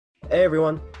Hey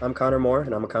everyone, I'm Connor Moore,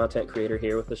 and I'm a content creator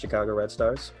here with the Chicago Red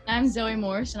Stars. I'm Zoe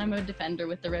Morse, and I'm a defender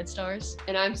with the Red Stars.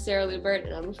 And I'm Sarah Lubert,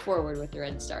 and I'm a forward with the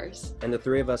Red Stars. And the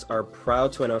three of us are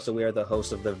proud to announce that we are the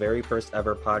hosts of the very first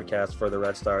ever podcast for the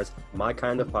Red Stars, My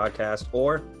Kind of Podcast,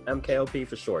 or MKOP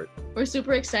for short. We're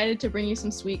super excited to bring you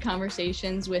some sweet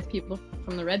conversations with people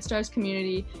from the Red Stars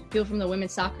community, people from the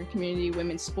women's soccer community,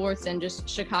 women's sports, and just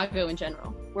Chicago in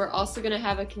general. We're also going to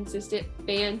have a consistent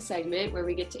fan segment where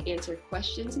we get to answer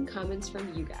questions and comments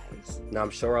from you guys. Now, I'm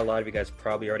sure a lot of you guys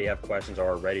probably already have questions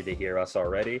or are ready to hear us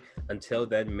already. Until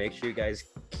then, make sure you guys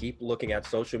keep looking at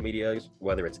social media,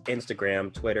 whether it's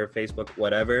Instagram, Twitter, Facebook,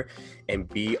 whatever, and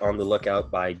be on the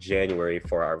lookout by January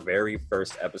for our very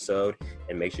first episode.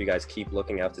 And make sure you guys keep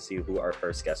looking out to see who our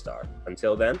first guests are.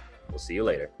 Until then, we'll see you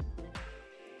later.